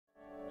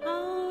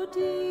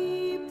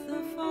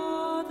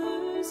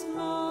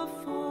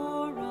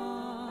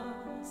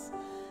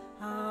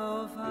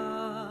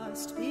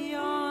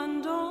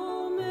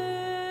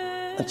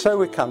And so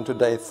we come to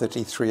day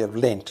 33 of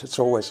Lent. It's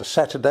always a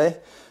Saturday,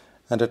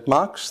 and it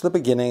marks the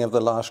beginning of the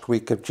last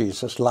week of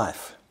Jesus'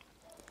 life.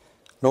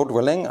 Lord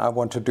willing, I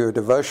want to do a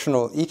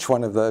devotional each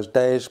one of those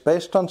days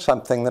based on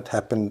something that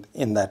happened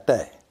in that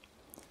day.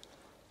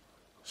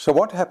 So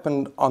what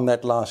happened on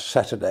that last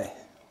Saturday?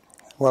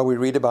 Well, we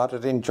read about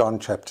it in John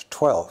chapter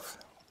 12.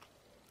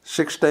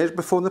 6 days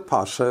before the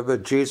Passover,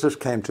 Jesus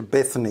came to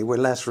Bethany, where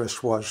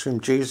Lazarus was, whom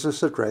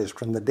Jesus had raised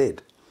from the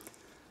dead.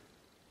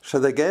 So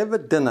they gave a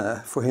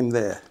dinner for him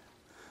there.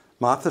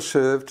 Martha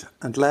served,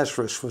 and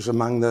Lazarus was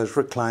among those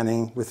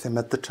reclining with him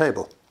at the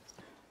table.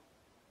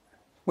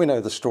 We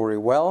know the story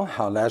well,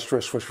 how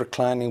Lazarus was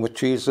reclining with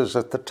Jesus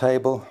at the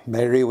table.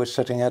 Mary was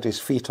sitting at his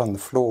feet on the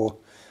floor.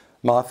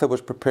 Martha was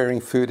preparing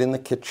food in the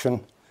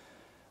kitchen.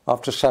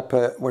 After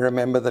supper, we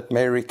remember that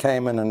Mary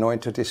came and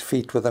anointed his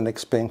feet with an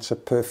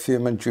expensive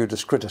perfume, and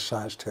Judas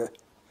criticized her.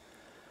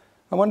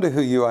 I wonder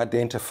who you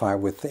identify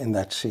with in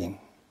that scene.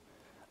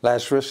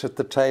 Lazarus at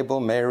the table,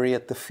 Mary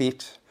at the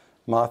feet,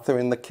 Martha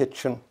in the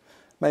kitchen,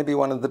 maybe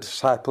one of the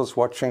disciples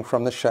watching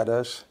from the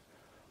shadows,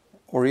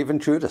 or even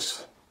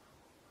Judas.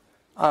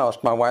 I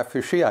asked my wife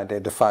who she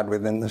identified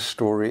with in this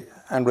story,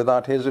 and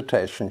without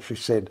hesitation she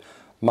said,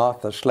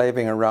 Martha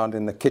slaving around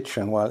in the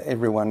kitchen while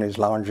everyone is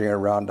lounging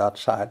around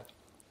outside.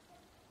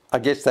 I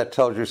guess that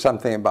tells you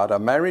something about our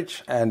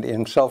marriage, and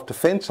in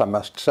self-defense I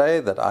must say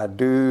that I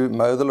do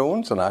mow the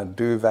lawns and I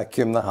do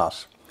vacuum the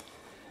house.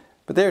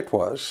 But there it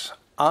was.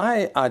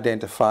 I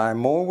identify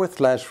more with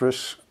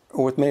Lazarus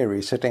or with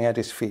Mary sitting at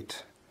his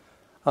feet.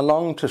 I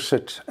long to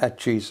sit at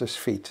Jesus'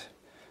 feet,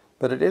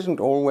 but it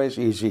isn't always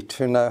easy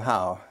to know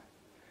how.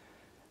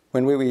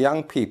 When we were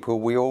young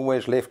people, we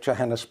always left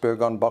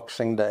Johannesburg on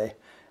Boxing Day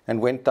and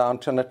went down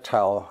to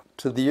Natal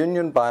to the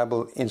Union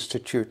Bible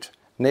Institute,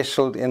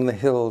 nestled in the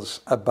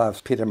hills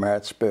above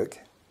Pietermaritzburg.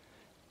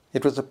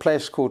 It was a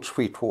place called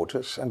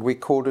Sweetwaters, and we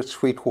called it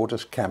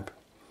Sweetwaters Camp.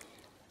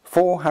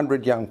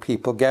 400 young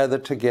people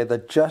gathered together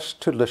just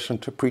to listen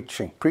to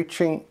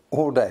preaching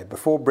all day,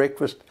 before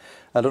breakfast,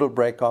 a little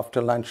break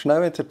after lunch,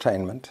 no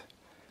entertainment,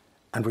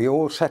 and we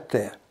all sat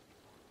there.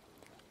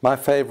 My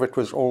favorite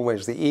was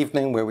always the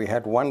evening where we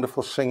had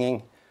wonderful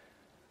singing,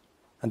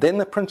 and then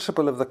the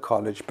principal of the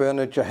college,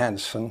 Bernard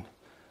Johansson,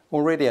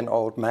 already an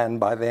old man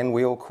by then,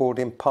 we all called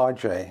him Pa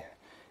J.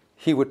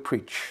 He would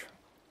preach.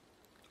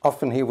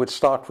 Often he would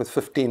start with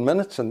 15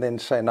 minutes and then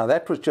say, now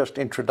that was just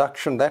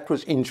introduction, that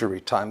was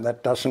injury time,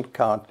 that doesn't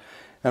count.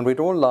 And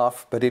we'd all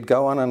laugh, but he'd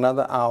go on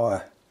another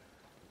hour.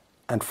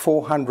 And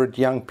 400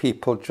 young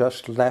people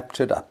just lapped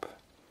it up.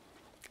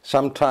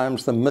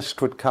 Sometimes the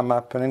mist would come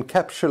up and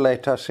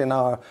encapsulate us in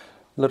our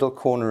little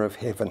corner of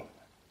heaven.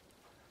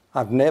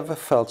 I've never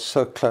felt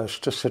so close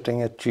to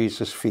sitting at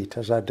Jesus' feet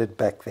as I did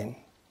back then.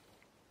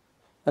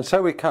 And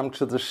so we come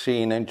to the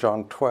scene in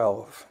John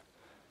 12.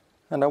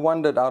 And I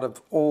wondered, out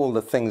of all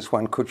the things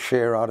one could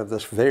share out of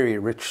this very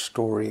rich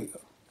story,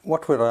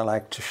 what would I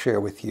like to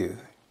share with you?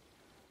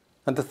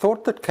 And the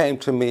thought that came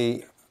to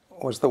me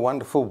was the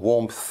wonderful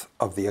warmth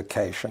of the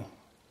occasion.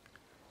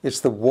 It's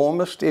the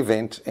warmest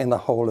event in the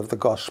whole of the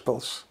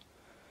Gospels.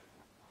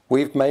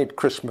 We've made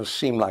Christmas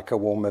seem like a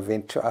warm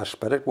event to us,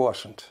 but it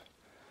wasn't.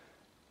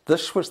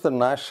 This was the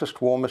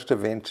nicest, warmest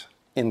event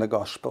in the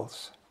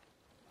Gospels.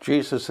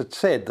 Jesus had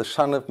said, the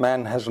Son of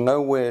Man has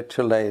nowhere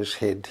to lay his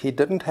head. He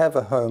didn't have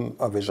a home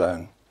of his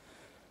own.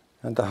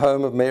 And the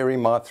home of Mary,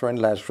 Martha, and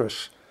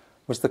Lazarus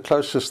was the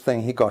closest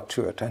thing he got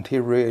to it, and he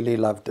really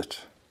loved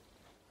it.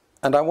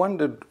 And I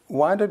wondered,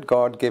 why did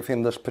God give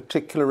him this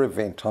particular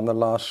event on the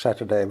last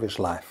Saturday of his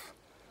life?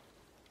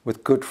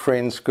 With good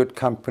friends, good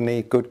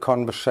company, good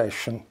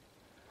conversation,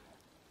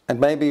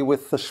 and maybe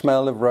with the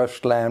smell of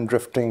roast lamb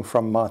drifting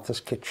from Martha's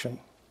kitchen.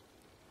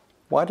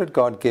 Why did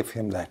God give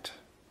him that?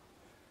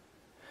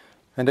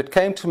 And it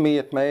came to me,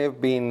 it may have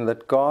been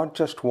that God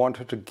just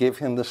wanted to give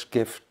him this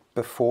gift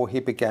before he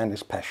began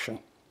his passion.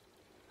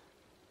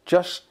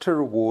 Just to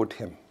reward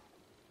him.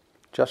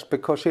 Just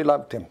because he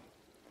loved him.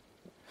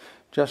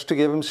 Just to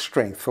give him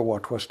strength for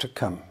what was to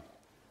come.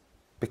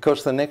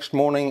 Because the next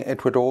morning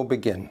it would all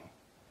begin.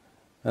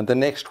 And the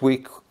next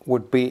week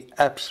would be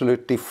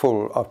absolutely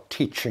full of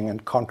teaching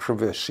and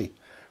controversy,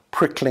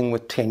 prickling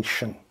with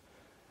tension,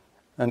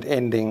 and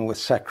ending with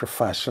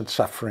sacrifice and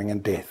suffering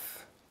and death.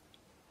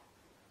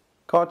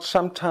 God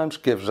sometimes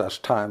gives us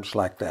times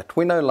like that.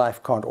 We know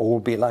life can't all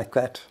be like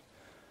that.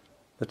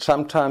 But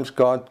sometimes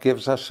God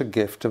gives us a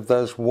gift of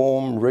those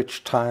warm,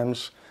 rich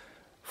times,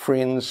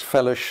 friends,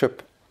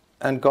 fellowship,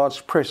 and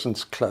God's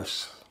presence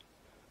close.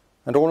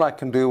 And all I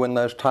can do when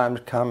those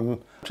times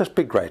come, just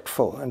be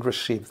grateful and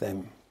receive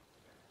them.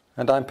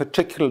 And I'm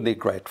particularly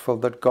grateful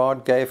that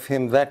God gave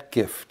him that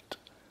gift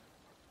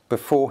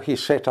before he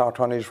set out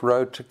on his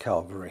road to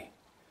Calvary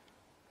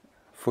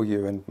for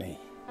you and me.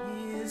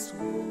 His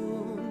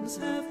wounds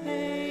have